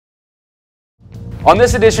On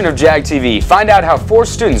this edition of Jag TV, find out how 4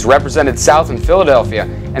 students represented South in Philadelphia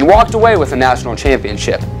and walked away with a national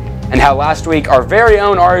championship, and how last week our very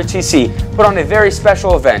own ROTC put on a very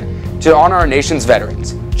special event to honor our nation's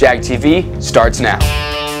veterans. Jag TV starts now.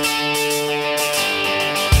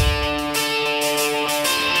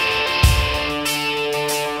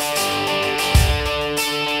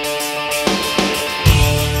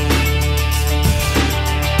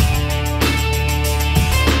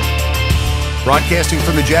 Broadcasting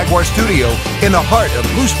from the Jaguar studio in the heart of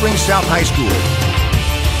Blue Springs South High School.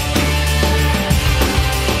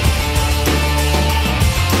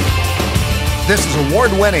 This is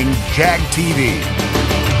award-winning Jag TV.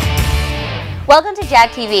 Welcome to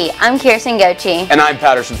Jag TV. I'm Kirsten Gochi. And I'm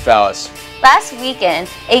Patterson Fallis. Last weekend,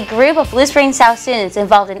 a group of Blue Springs South students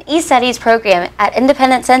involved in E-Studies program at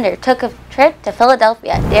Independence Center took a trip to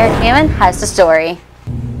Philadelphia. Derek Hammond has the story.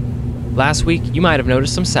 Last week, you might have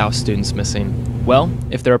noticed some South students missing. Well,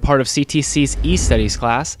 if they're a part of CTC's E-Studies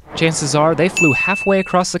class, chances are they flew halfway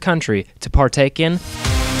across the country to partake in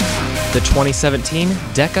the 2017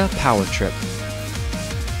 DECA Power Trip.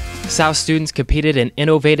 South students competed in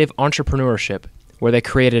innovative entrepreneurship, where they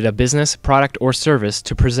created a business, product, or service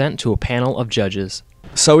to present to a panel of judges.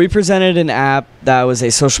 So we presented an app that was a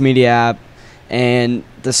social media app, and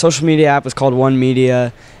the social media app was called One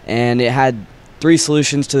Media, and it had 3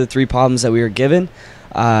 solutions to the 3 problems that we were given.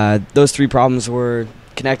 Those 3 problems were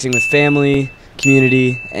connecting with family,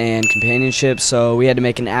 community, and companionship. So we had to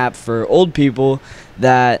make an app for old people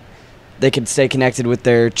that they could stay connected with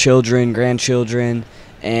their children, grandchildren,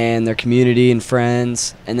 and their community and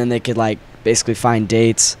friends, and then they could basically find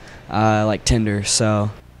dates like Tinder. So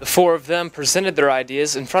The 4 of them presented their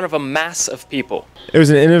ideas in front of a mass of people. It was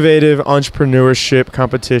an innovative entrepreneurship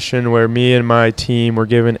competition where me and my team were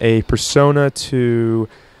given a persona to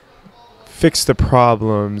fix the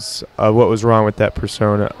problems of what was wrong with that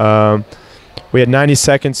persona. We had 90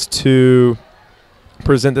 seconds to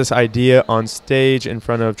present this idea on stage in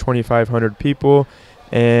front of 2,500 people,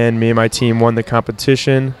 and me and my team won the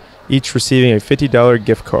competition, each receiving a $50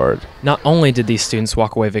 gift card. Not only did these students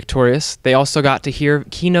walk away victorious, they also got to hear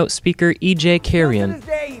keynote speaker E.J. Carrion, To this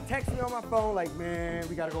day, he texts me on my phone like, man,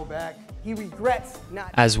 we gotta go back. He regrets not.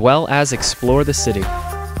 as well as explore the city.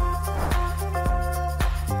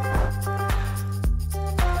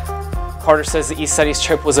 Carter says the E-Studies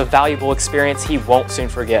trip was a valuable experience he won't soon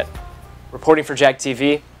forget. Reporting for Jag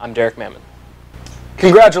TV, I'm Derek Mammon.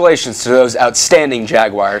 Congratulations to those outstanding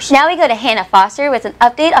Jaguars. Now we go to Hannah Foster with an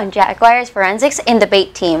update on Jaguars forensics and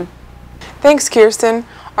debate team. Thanks, Kirsten.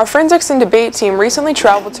 Our forensics and debate team recently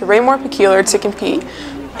traveled to Raymore Peculiar to compete.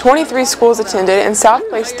 23 schools attended and South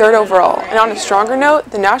placed 3rd overall. And on a stronger note,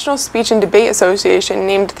 the National Speech and Debate Association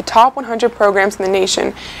named the top 100 programs in the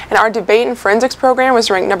nation, and our debate and forensics program was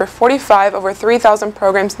ranked number 45 over 3,000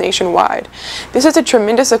 programs nationwide. This is a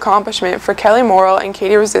tremendous accomplishment for Kelly Morrill and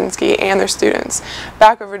Katie Rosinski and their students.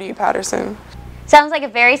 Back over to you, Patterson. Sounds like a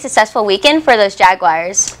very successful weekend for those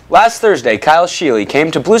Jaguars. Last Thursday, Kyle Sheely came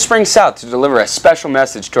to Blue Springs South to deliver a special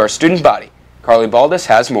message to our student body. Carly Baldus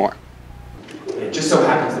has more. It just so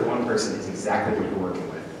happens that one person is exactly what you're working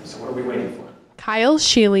with. So what are we waiting for? Kyle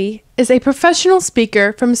Sheely is a professional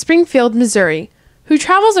speaker from Springfield, Missouri, who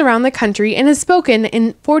travels around the country and has spoken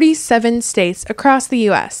in 47 states across the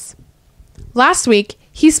U.S. Last week,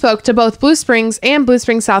 he spoke to both Blue Springs and Blue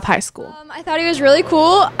Springs South High School. I thought he was really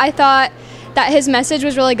cool. I thought that his message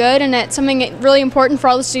was really good and it's something really important for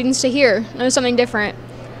all the students to hear. It was something different.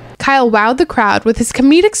 Kyle wowed the crowd with his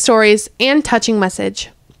comedic stories and touching message.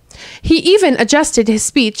 He even adjusted his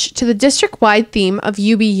speech to the district-wide theme of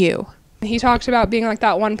UBU. He talked about being like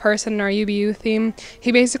that one person in our UBU theme.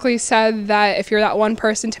 He basically said that if you're that one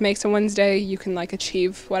person to make someone's day, you can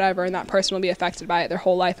achieve whatever, and that person will be affected by it their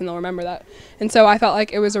whole life and they'll remember that. And so I felt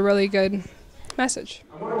like it was a really good message.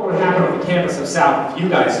 I wonder what would happen on the campus of South if you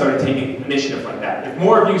guys started taking initiative like that. If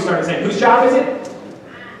more of you started saying, whose job is it?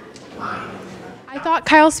 Mine. I thought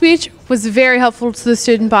Kyle's speech was very helpful to the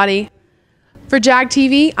student body. For Jag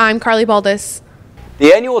TV, I'm Carly Baldus.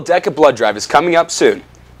 The annual DECA blood drive is coming up soon.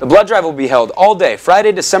 The blood drive will be held all day,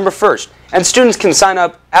 Friday, December 1st, and students can sign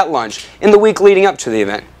up at lunch in the week leading up to the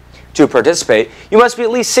event. To participate, you must be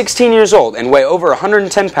at least 16 years old and weigh over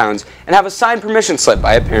 110 pounds and have a signed permission slip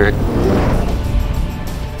by a parent.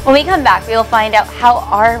 When we come back, we will find out how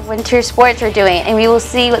our winter sports are doing, and we will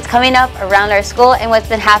see what's coming up around our school and what's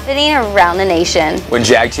been happening around the nation. When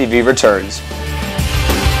Jag TV returns.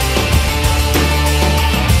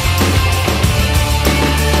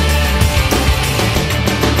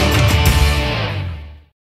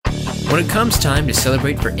 When it comes time to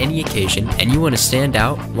celebrate for any occasion and you want to stand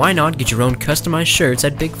out, why not get your own customized shirts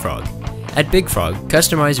at Big Frog? At Big Frog,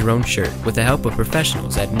 customize your own shirt with the help of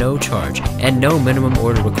professionals at no charge and no minimum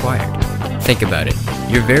order required. Think about it,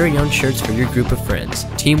 your very own shirts for your group of friends,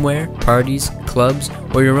 team wear, parties, clubs,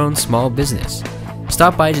 or your own small business.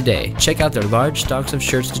 Stop by today, check out their large stocks of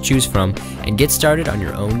shirts to choose from, and get started on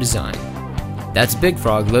your own design. That's Big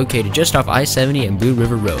Frog, located just off I-70 and Blue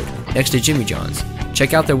River Road, next to Jimmy John's.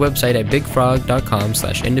 Check out their website at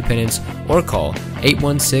bigfrog.com/independence or call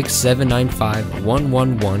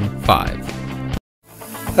 816-795-1115.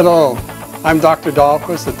 Hello, I'm Dr.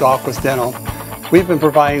 Dahlquist at Dahlquist Dental. We've been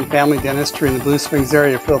providing family dentistry in the Blue Springs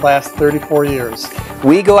area for the last 34 years.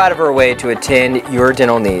 We go out of our way to attend your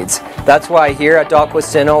dental needs. That's why here at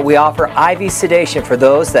Dahlquist Dental we offer IV sedation for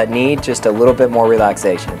those that need just a little bit more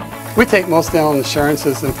relaxation. We take most dental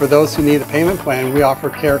insurances, and for those who need a payment plan, we offer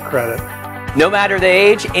care credit. No matter the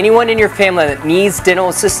age, anyone in your family that needs dental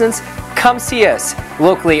assistance, come see us.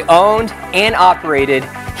 Locally owned and operated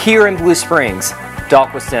here in Blue Springs.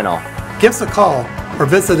 Dahlquist Dental. Give us a call or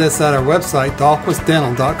visit us at our website,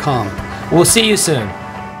 dahlquistdental.com. We'll see you soon.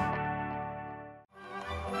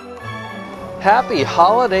 Happy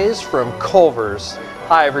holidays from Culver's.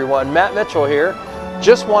 Hi everyone, Matt Mitchell here.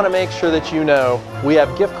 Just want to make sure that you know we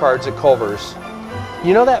have gift cards at Culver's.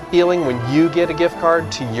 You know that feeling when you get a gift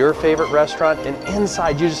card to your favorite restaurant and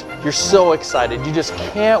inside you're so excited, you just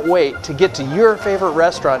can't wait to get to your favorite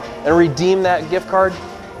restaurant and redeem that gift card?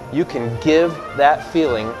 You can give that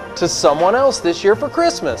feeling to someone else this year for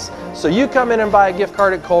Christmas. So you come in and buy a gift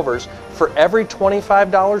card at Culver's. For every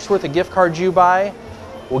 $25 worth of gift cards you buy,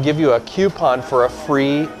 we'll give you a coupon for a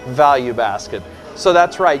free value basket. So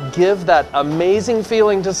that's right, give that amazing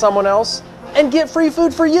feeling to someone else and get free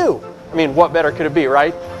food for you. I mean, what better could it be,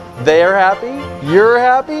 right? They're happy, you're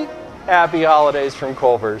happy. Happy holidays from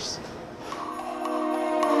Culver's.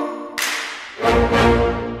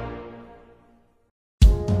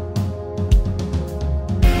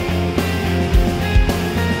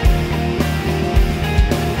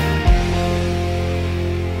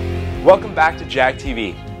 Welcome back to Jag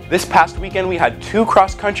TV. This past weekend we had 2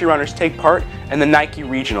 cross-country runners take part in the Nike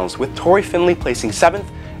Regionals, with Tori Finley placing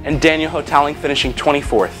 7th and Daniel Hotaling finishing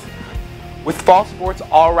 24th. With fall sports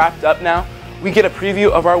all wrapped up now, we get a preview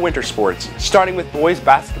of our winter sports, starting with boys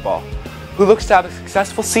basketball, who looks to have a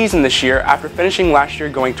successful season this year after finishing last year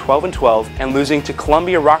going 12-12 and losing to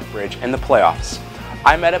Columbia Rockbridge in the playoffs.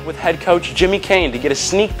 I met up with head coach Jimmy Kane to get a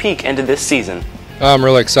sneak peek into this season. I'm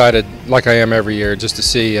really excited, like I am every year, just to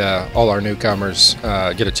see all our newcomers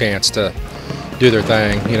get a chance to do their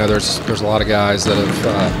thing. You know, there's a lot of guys that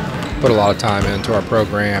have put a lot of time into our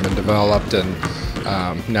program and developed, and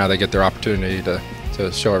now they get their opportunity to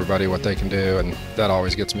show everybody what they can do, and that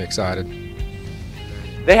always gets me excited.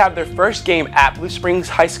 They have their first game at Blue Springs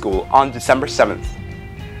High School on December 7th.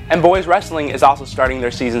 And boys wrestling is also starting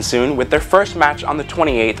their season soon with their first match on the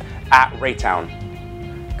 28th at Raytown.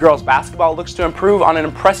 Girls basketball looks to improve on an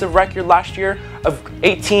impressive record last year of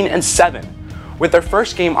 18-7, with their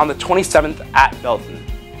first game on the 27th at Belton.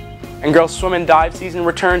 And girls swim and dive season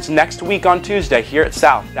returns next week on Tuesday here at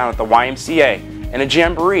South, down at the YMCA, in a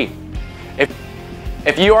jamboree.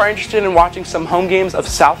 If you are interested in watching some home games of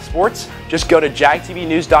South sports, just go to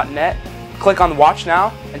jagtvnews.net, click on Watch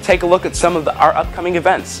Now, and take a look at some of our upcoming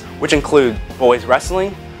events, which include boys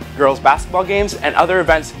wrestling, girls basketball games, and other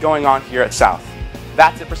events going on here at South.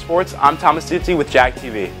 That's it for sports. I'm Thomas Ducey with Jag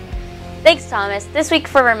TV. Thanks, Thomas. This week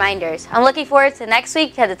for reminders. I'm looking forward to next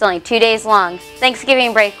week because it's only 2 days long.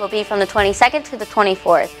 Thanksgiving break will be from the 22nd to the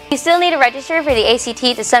 24th. You still need to register for the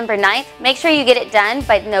ACT December 9th. Make sure you get it done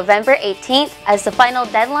by November 18th as the final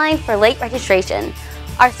deadline for late registration.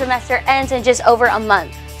 Our semester ends in just over a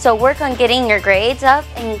month, so work on getting your grades up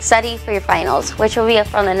and study for your finals, which will be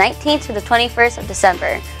from the 19th to the 21st of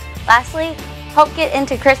December. Lastly, help get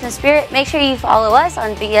into Christmas spirit. Make sure you follow us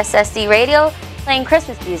on BSSD Radio, playing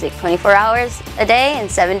Christmas music 24 hours a day and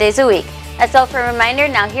 7 days a week. That's all for a reminder.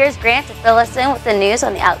 Now here's Grant to fill us in with the news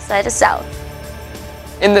on the outside of South.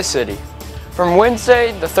 In the city, from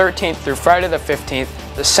Wednesday the 13th through Friday the 15th,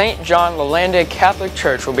 the St. John Lalande Catholic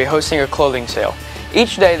Church will be hosting a clothing sale.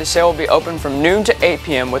 Each day the sale will be open from noon to 8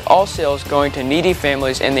 p.m. with all sales going to needy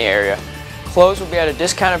families in the area. Clothes will be at a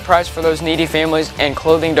discounted price for those needy families, and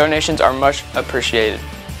clothing donations are much appreciated.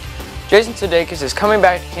 Jason Sudeikis is coming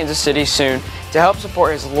back to Kansas City soon to help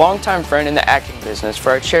support his longtime friend in the acting business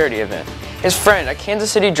for a charity event. His friend, a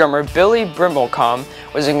Kansas City drummer, Billy Brimblecom,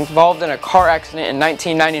 was involved in a car accident in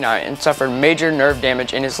 1999 and suffered major nerve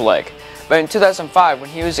damage in his leg. But in 2005, when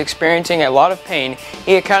he was experiencing a lot of pain,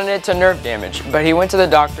 he accounted it to nerve damage, but he went to the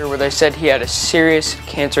doctor where they said he had a serious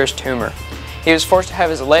cancerous tumor. He was forced to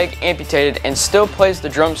have his leg amputated and still plays the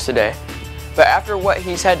drums today. But after what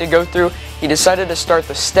he's had to go through, he decided to start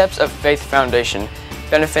the Steps of Faith Foundation,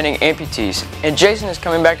 benefiting amputees. And Jason is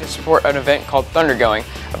coming back to support an event called Thundergoing,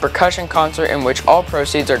 a percussion concert in which all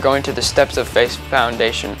proceeds are going to the Steps of Faith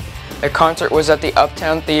Foundation. The concert was at the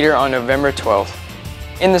Uptown Theater on November 12th.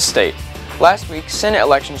 In the state, last week, Senate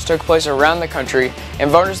elections took place around the country,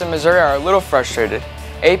 and voters in Missouri are a little frustrated.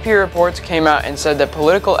 AP reports came out and said that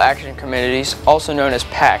political action committees, also known as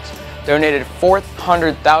PACs, donated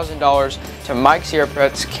 $400,000 to Mike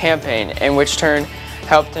Sierrapet's campaign, in which turn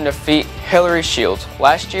helped him defeat Hillary Shields.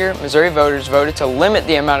 Last year, Missouri voters voted to limit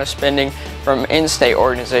the amount of spending from in-state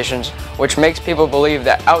organizations, which makes people believe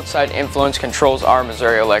that outside influence controls our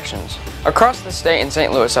Missouri elections. Across the state in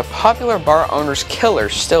St. Louis, a popular bar owner's killer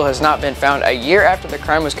still has not been found a year after the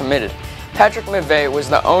crime was committed. Patrick McVeigh was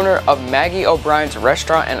the owner of Maggie O'Brien's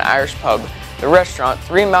Restaurant and Irish Pub. The restaurant,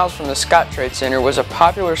 3 miles from the Scott Trade Center, was a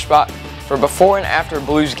popular spot for before and after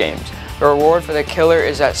Blues games. The reward for the killer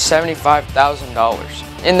is at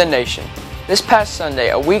 $75,000. In the nation, this past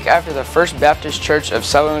Sunday, a week after the First Baptist Church of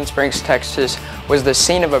Sutherland Springs, Texas, was the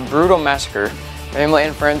scene of a brutal massacre, family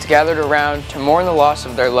and friends gathered around to mourn the loss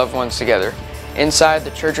of their loved ones together. Inside,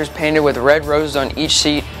 the church was painted with red roses on each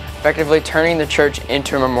seat, effectively turning the church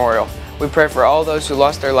into a memorial. We pray for all those who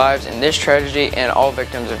lost their lives in this tragedy and all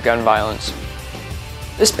victims of gun violence.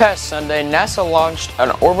 This past Sunday, NASA launched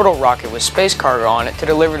an orbital rocket with space cargo on it to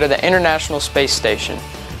deliver to the International Space Station.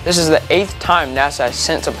 This is the 8th time NASA has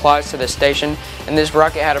sent supplies to the station, and this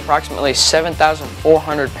rocket had approximately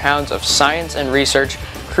 7,400 pounds of science and research,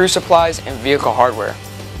 crew supplies, and vehicle hardware.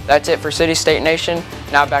 That's it for City State Nation.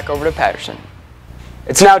 Now back over to Patterson.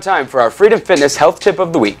 It's now time for our Freedom Fitness Health Tip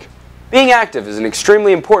of the Week. Being active is an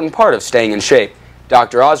extremely important part of staying in shape.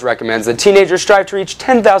 Dr. Oz recommends that teenagers strive to reach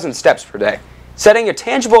 10,000 steps per day. Setting a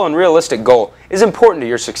tangible and realistic goal is important to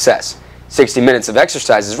your success. 60 minutes of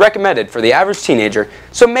exercise is recommended for the average teenager,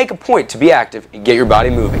 so make a point to be active and get your body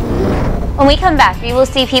moving. When we come back, we will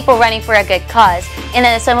see people running for a good cause in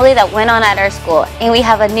an assembly that went on at our school, and we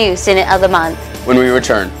have a new Student of the Month. When we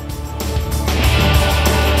return.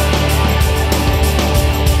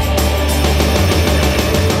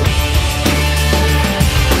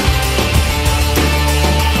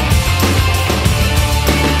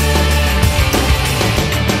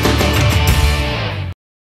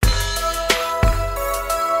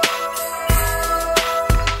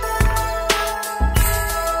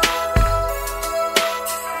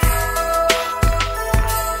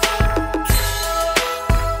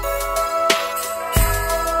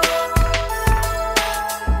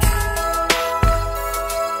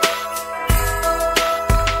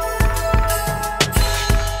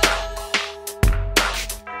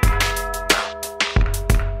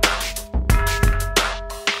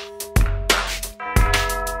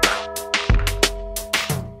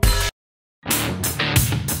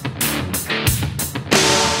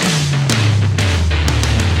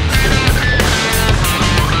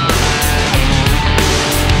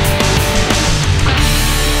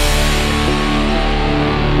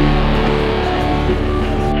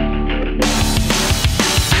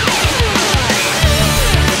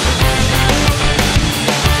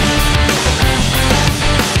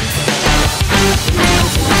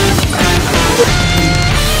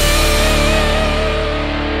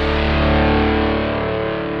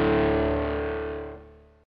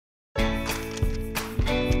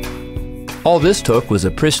 All this took was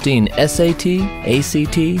a pristine SAT,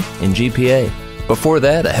 ACT, and GPA. Before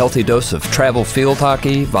that, a healthy dose of travel field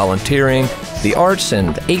hockey, volunteering, the arts,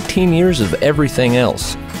 and 18 years of everything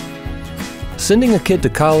else. Sending a kid to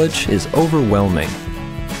college is overwhelming.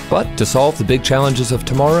 But to solve the big challenges of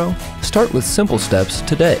tomorrow, start with simple steps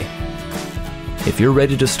today. If you're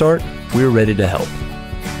ready to start, we're ready to help.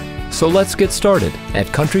 So let's get started at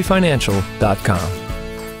countryfinancial.com.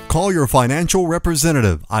 Call your financial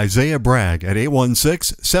representative, Isaiah Bragg, at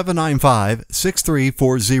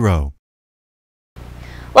 816-795-6340.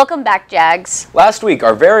 Welcome back, Jags. Last week,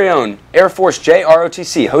 our very own Air Force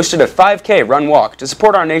JROTC hosted a 5K run-walk to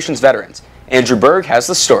support our nation's veterans. Andrew Berg has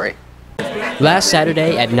the story. Last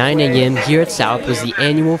Saturday at 9 a.m. here at South was the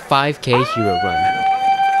annual 5K Hero Run.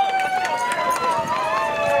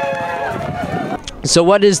 So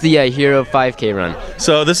what is the Hero 5K Run?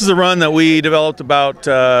 So this is a run that we developed about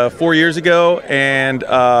 4 years ago, and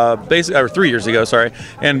basically, or 3 years ago, sorry.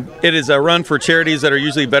 And it is a run for charities that are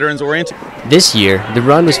usually veterans oriented. This year, the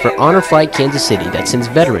run was for Honor Flight Kansas City that sends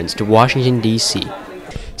veterans to Washington, D.C.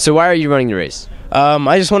 So why are you running the race?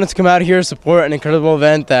 I just wanted to come out here, support an incredible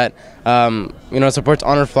event that supports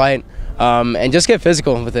Honor Flight, and just get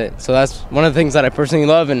physical with it. So that's one of the things that I personally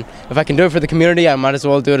love, and if I can do it for the community, I might as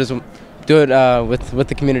well do it with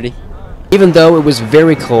the community. Even though it was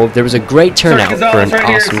very cold, there was a great turnout for an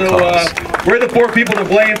awesome cause. We're the 4 people to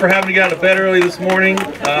blame for having to get out of bed early this morning,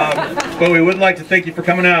 but we would like to thank you for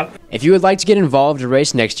coming out. If you would like to get involved in a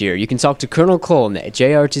race next year, you can talk to Colonel Cole in the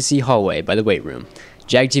JRTC hallway by the weight room.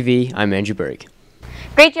 Jag TV, I'm Andrew Berg.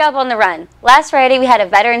 Great job on the run. Last Friday we had a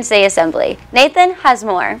Veterans Day assembly. Nathan has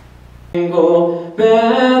more.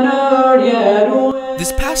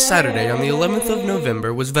 This past Saturday on the 11th of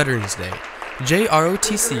November was Veterans Day.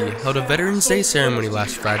 JROTC held a Veterans Day ceremony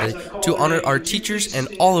last Friday to honor our teachers and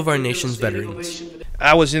all of our nation's veterans.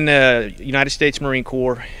 I was in the United States Marine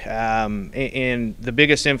Corps, and the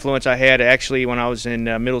biggest influence I had actually when I was in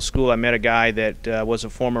middle school, I met a guy that was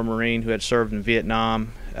a former Marine who had served in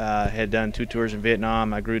Vietnam, had done 2 tours in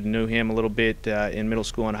Vietnam. I grew to know him a little bit in middle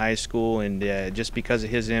school and high school, and just because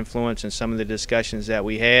of his influence and some of the discussions that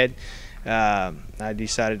we had, I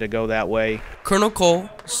decided to go that way. Colonel Cole,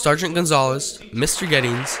 Sergeant Gonzalez, Mr.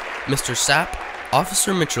 Gettings, Mr. Sapp,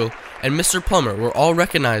 Officer Mitchell, and Mr. Plummer were all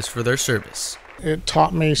recognized for their service. It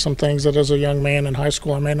taught me some things that as a young man in high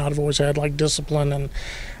school I may not have always had, like discipline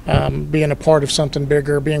and being a part of something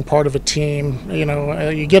bigger, being part of a team. You know,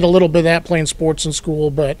 you get a little bit of that playing sports in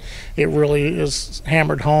school, but it really is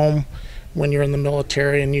hammered home when you're in the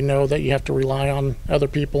military and you know that you have to rely on other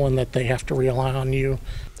people and that they have to rely on you.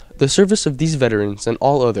 The service of these veterans and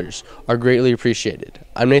all others are greatly appreciated.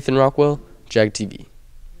 I'm Nathan Rockwell, Jag TV.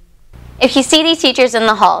 If you see these teachers in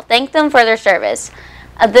the hall, thank them for their service.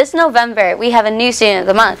 This November, we have a new Student of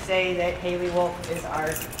the Month. Say that Haley Wolf is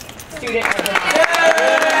our Student of the Month.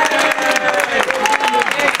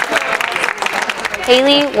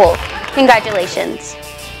 Haley Wolf, congratulations.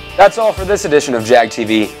 That's all for this edition of Jag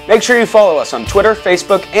TV. Make sure you follow us on Twitter,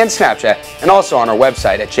 Facebook, and Snapchat, and also on our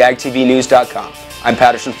website at jagtvnews.com. I'm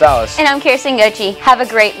Patterson Fallis. And I'm Kirsten Gochi. Have a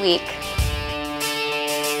great week.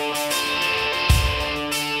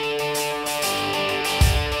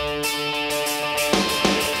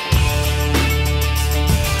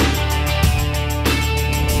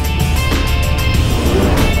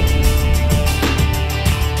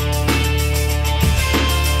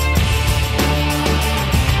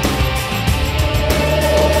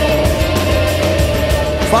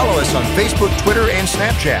 Follow us on Facebook, Twitter, and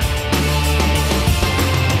Snapchat.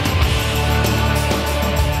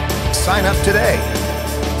 Sign up today.